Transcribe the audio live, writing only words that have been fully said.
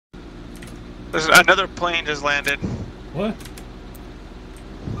There's another plane just landed. What?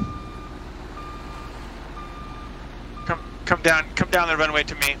 Come down the runway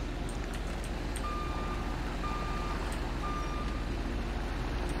to me.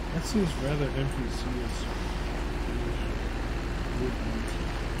 That seems rather NPC.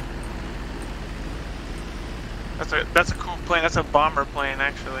 That's a cool plane. That's a bomber plane,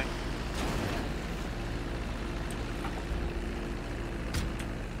 actually.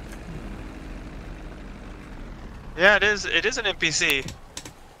 Yeah, it is. It is an NPC.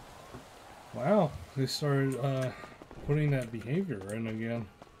 Wow, they started putting that behavior in again.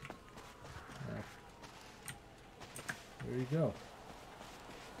 There you go.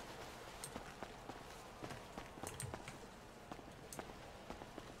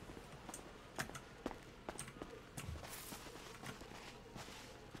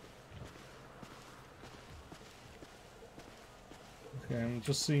 Okay, I'm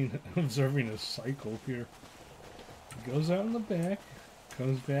just observing a cycle here. He goes out in the back,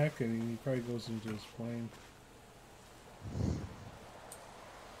 comes back, and he probably goes into his plane.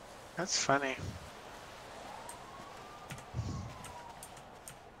 That's funny.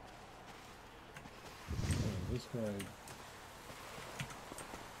 Oh, this guy.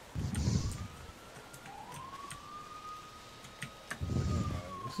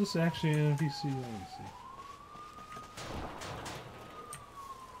 Is this actually an NPC? Let me see.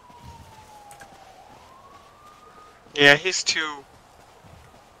 Yeah, he's too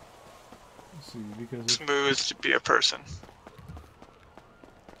Let's see, because smooth to be a person.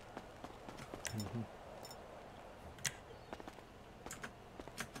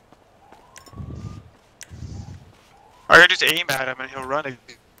 Or you just aim at him and he'll run.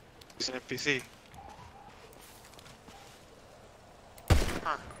 He's an NPC.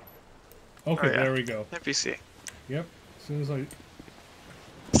 Huh. Okay, Oh, yeah. there we go. NPC. Yep. As soon as I.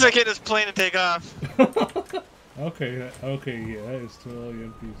 As I get his plane and take off. Okay, yeah, that is totally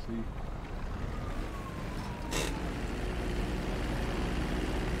NPC.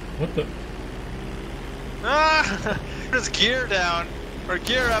 What the? Ah! There's gear down. Or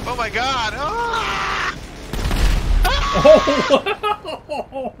gear up. Oh my god! Ah!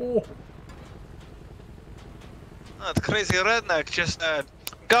 Oh! That crazy redneck just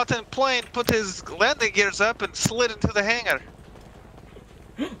got in plane, put his landing gears up, and slid into the hangar.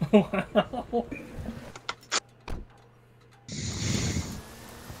 Wow!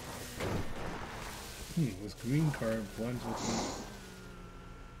 This green card blends with me.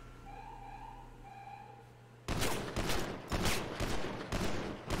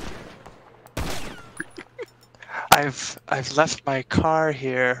 I've left my car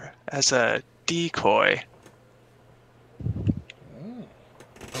here as a decoy. Oh.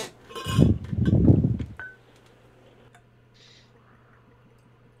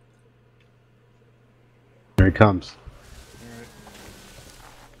 There he comes. Alright.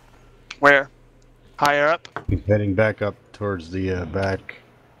 Where? Higher up? He's heading back up towards the back,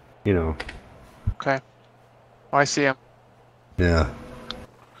 you know. Okay. Oh, I see him. Yeah.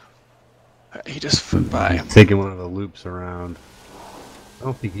 He just flew by. He's taking one of the loops around. I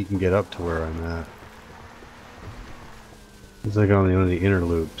don't think he can get up to where I'm at. He's like on one of the inner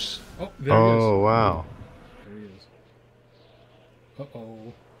loops. Oh, there he is. Oh, wow. There he is.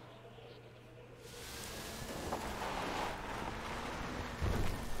 Uh-oh.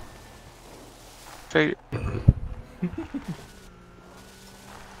 Hey,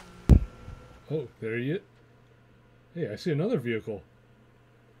 Oh, there he is. Hey, I see another vehicle.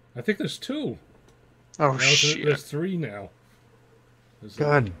 I think there's two. oh Now shit. there's three now. There's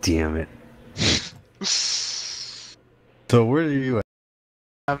God damn it. So where are you at?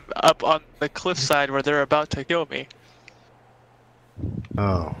 I'm up on the cliffside where they're about to kill me.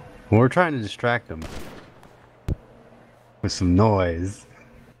 Oh. Well, we're trying to distract them. With some noise.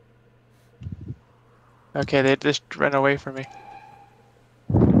 Okay, they just ran away from me.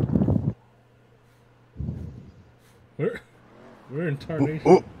 We're in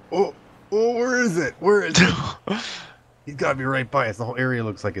tarnation. Oh, where is it? Where is it? He's gotta be right by us. The whole area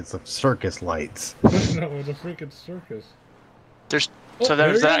looks like it's a circus lights. No, it's a freaking circus. There's Oh, so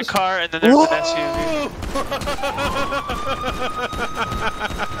there's there he that is. car and then there's Whoa! an SUV.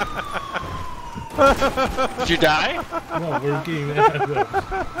 Did you die? No, we're getting out of this.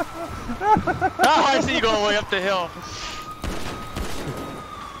 Oh, I see you going way up the hill.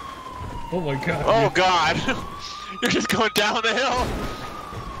 Oh my god. Oh god. You're just going down the hill.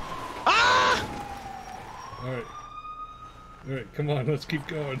 Ah! Alright, come on, let's keep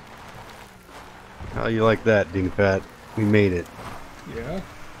going. How you like that, Dingfat? We made it. Yeah?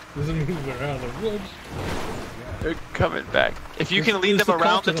 Doesn't mean we're out of the woods. Yeah. They're coming back. If you can lead There's them the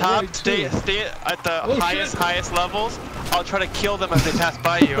around the cop to the top, right, stay too. at the Oh, highest levels. I'll try to kill them as they pass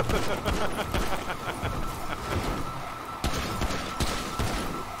by you.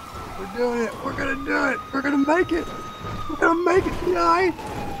 We're doing it. We're gonna do it. We're gonna make it. We're gonna make it, guy.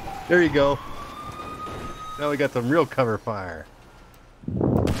 There you go. Now we got some real cover fire.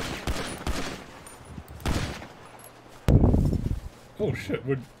 Oh shit!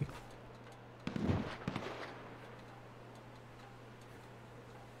 We're...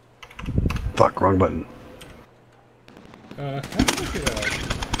 Fuck, wrong button. How do I get out?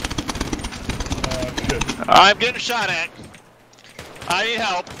 Shit. I'm getting shot at. I need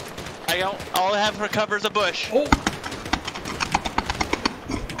help. All I have for cover is a bush. Oh!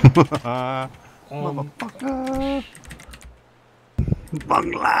 Motherfucker.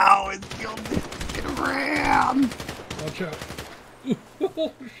 Bungalow is guilty. Get around. Watch out.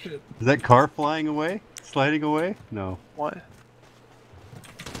 Oh shit. Is that car flying away? Sliding away? No. What?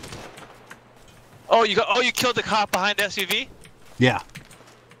 Oh, you killed the cop behind the SUV? Yeah. We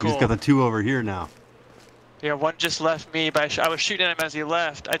Cool. just got the two over here now. Yeah, one just left me, but I was shooting at him as he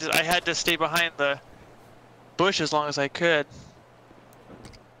left. I had to stay behind the bush as long as I could.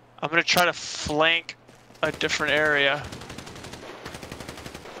 I'm gonna try to flank a different area.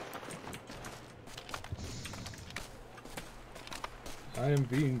 I am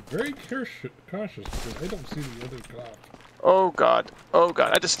being very cautious because I don't see the other cop. Oh god. Oh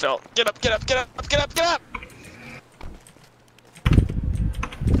god, I just fell. Get up, get up, get up, get up, get up!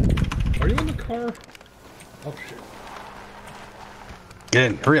 Are you in the car? Oh shit. Get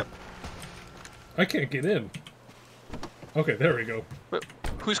in. Hurry up. I can't get in. Okay, there we go. Wait,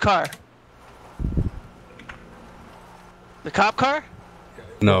 whose car? The cop car?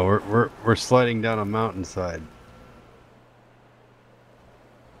 No, we're sliding down a mountainside.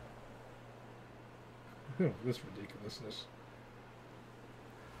 Oh, this ridiculousness.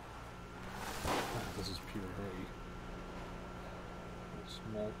 Ah, this is pure hay.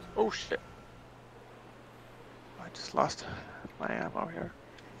 Smalt. Oh shit. I just lost my ammo here.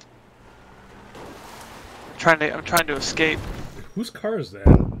 I'm trying to escape. Whose car is that?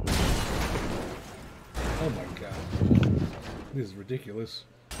 Oh my god. This is ridiculous.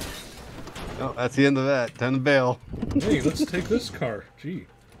 Oh, that's the end of that. Time to bail. Hey, let's take this car. Gee.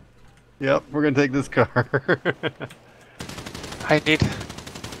 Yep, we're gonna take this car. I need.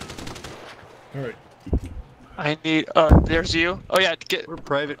 Alright. I need. There's you. Oh yeah, get. We're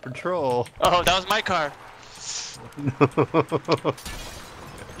private patrol. Oh, that was my car.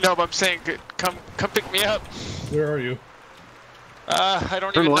 No, but I'm saying, come pick me up. Where are you? I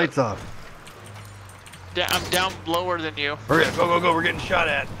don't Turn even. the lights off. Yeah, I'm down lower than you. Hurry up, go, go, go, we're getting shot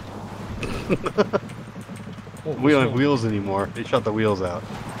at. Oh, We don't have no. wheels anymore. They shot the wheels out.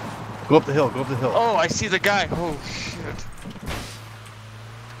 Go up the hill, go up the hill. Oh, I see the guy. Oh shit.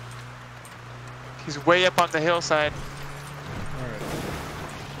 He's way up on the hillside. Alright.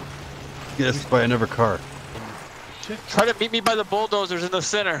 Get us by another car. Shit. Try to meet me by the bulldozers in the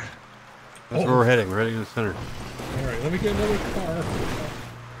center. That's where we're heading. We're heading to the center. Alright, let me get another car.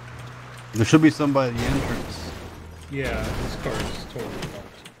 There should be some by the entrance. Yeah, this car is totally fucked.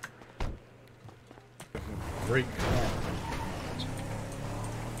 Great car.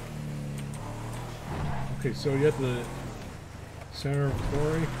 Okay, so you have the center of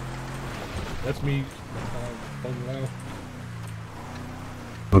Quarry. That's me, Bungalow.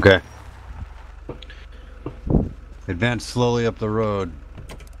 Okay. Advance slowly up the road.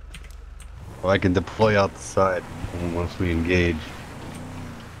 Well, I can deploy out the side once we engage.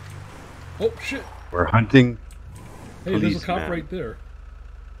 Oh shit! We're hunting. Hey, there's a cop policeman. right there.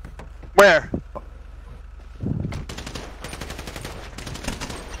 Where?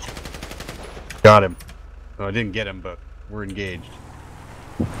 Got him. No, I didn't get him, but we're engaged.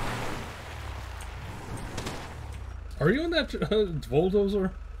 Are you in that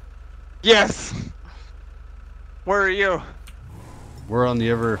bulldozer? Yes. Where are you? We're on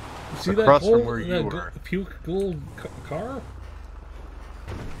the other See that across from gold, where you that were. puke gold car?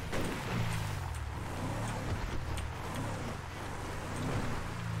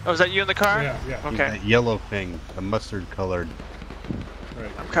 Oh, is that you in the car? Yeah, yeah. Okay. That yellow thing, the mustard colored. Right.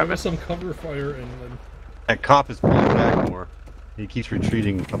 I'm coming. There was some cover fire and then. That cop is pulling back more. He keeps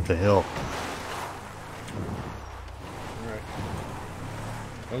retreating up the hill. Alright.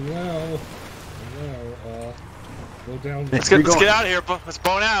 Allow. Go down. Let's Where you get going? out of here. Let's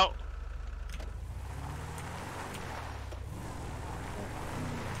bone out.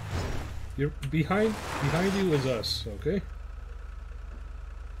 You're behind you is us, okay?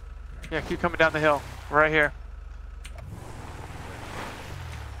 Yeah, keep coming down the hill. Right here.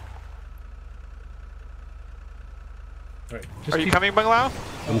 Alright, Are you coming, Bungalow?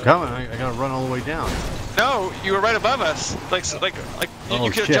 I'm coming. I gotta run all the way down. No, you were right above us. Like Oh,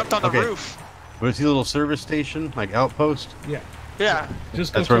 you could have shit. jumped on the Okay. roof. But is he a little service station, like outpost? Yeah. Yeah.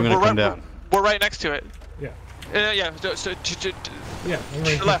 Just That's where I'm go gonna We're come right, down. we're right next to it. Yeah. Yeah. So, Yeah. I'm to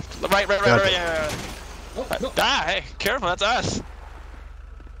right the left. Right. Gotcha. Yeah. Oh, no. Ah, hey, careful. That's us.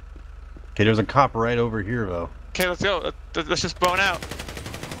 Okay, there's a cop right over here, though. Okay, let's go. Let's just bone out.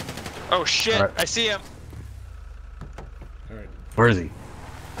 Oh shit! All right. I see him. Alright. Where is he?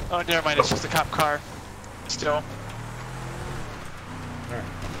 Oh, never mind. It's just a cop car. Still. Alright.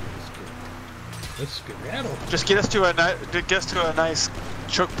 Let's skedaddle. Just get us to a nice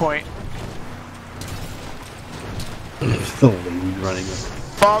choke point. The lady running.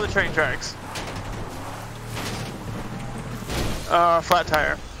 Follow the train tracks. Flat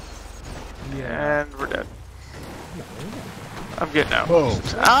tire. Yeah. And we're dead. No, I'm getting out. Whoa.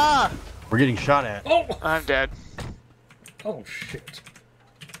 Ah! We're getting shot at. oh! I'm dead. Oh, shit.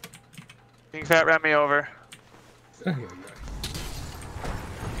 King Fat ran me over. Oh, yeah.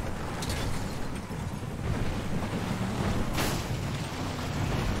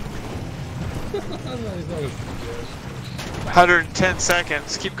 That was disastrous. 110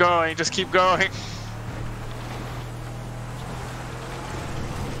 seconds. Keep going. Just keep going.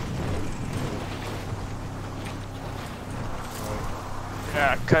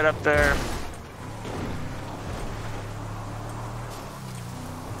 Yeah, cut up there.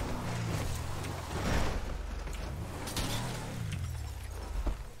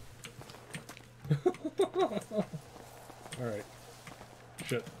 Alright.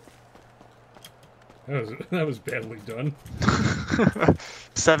 Shit. That was badly done.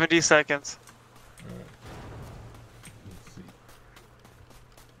 70 seconds. Alright. Let's see.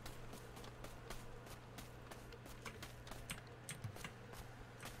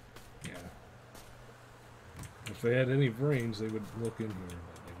 Yeah. If they had any brains, they would look in here,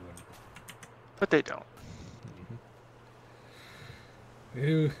 but they wouldn't. But they don't.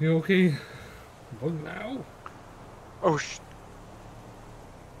 You okay? Bug now? Oh,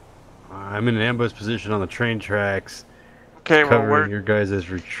 I'm in an ambush position on the train tracks, okay, well, covering we're your guys'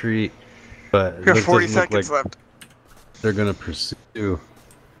 retreat. But we got it 40 doesn't look seconds like left. they're gonna pursue.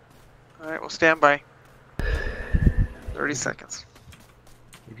 Alright, we'll stand by. 30 seconds.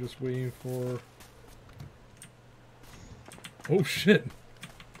 We're just waiting for... Oh, shit.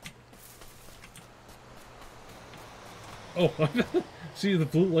 Oh, see, the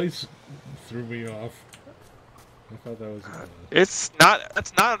blue lights threw me off. I thought that was... That's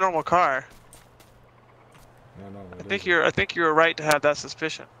not a normal car. No, I think you're right to have that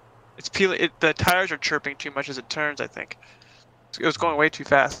suspicion. It's peeling. The tires are chirping too much as it turns. I think it was going way too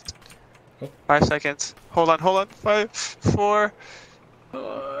fast. Oh. 5 seconds. Hold on. 5, 4,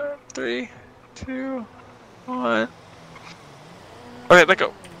 3, 2, 1. Okay, let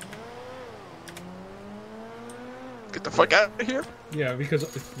go. Get the fuck out of here. Yeah, because...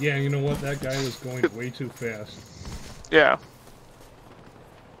 Yeah, you know what? That guy was going way too fast. Yeah.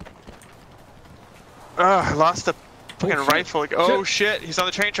 I lost the fucking shit. rifle. Oh shit, he's on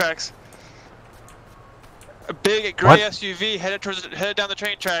the train tracks. A big gray What? SUV headed down the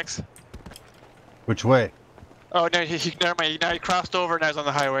train tracks. Which way? Oh no, never mind. Now he crossed over and now he's on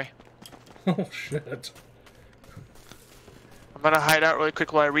the highway. Oh, shit. I'm gonna hide out really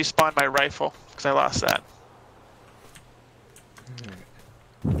quick while I respawn my rifle because I lost that.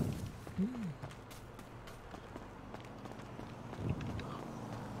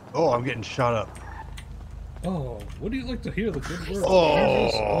 Oh, I'm getting shot up. Oh, would you like to hear the good word? Oh.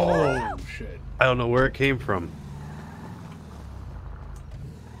 Oh, shit. I don't know where it came from.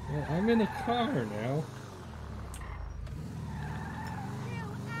 Well, I'm in a car now.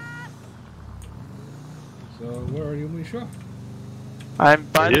 So, where are you, Misha? I'm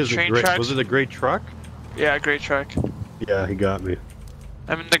by It the is a train great. tracks. Was it a great truck? Yeah, great truck. Yeah, he got me.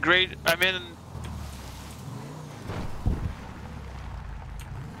 I'm in the great. I'm in.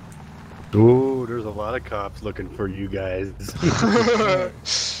 Ooh, there's a lot of cops looking for you guys.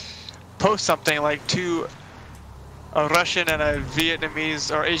 Post something like to a Russian and a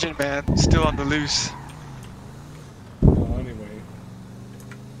Vietnamese or Asian man still on the loose. Oh, anyway.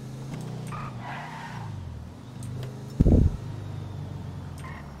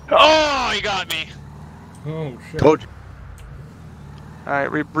 Oh, he got me. Oh, shit. Told you. All right,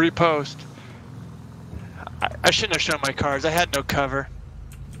 repost. I shouldn't have shown my cards. I had no cover.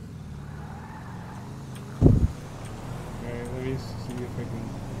 Alright, let me see if I can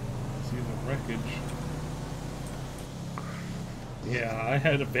see the wreckage. Yeah, I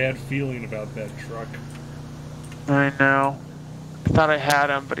had a bad feeling about that truck. I know. I thought I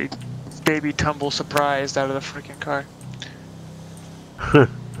had him, but he baby tumble surprised out of the freaking car.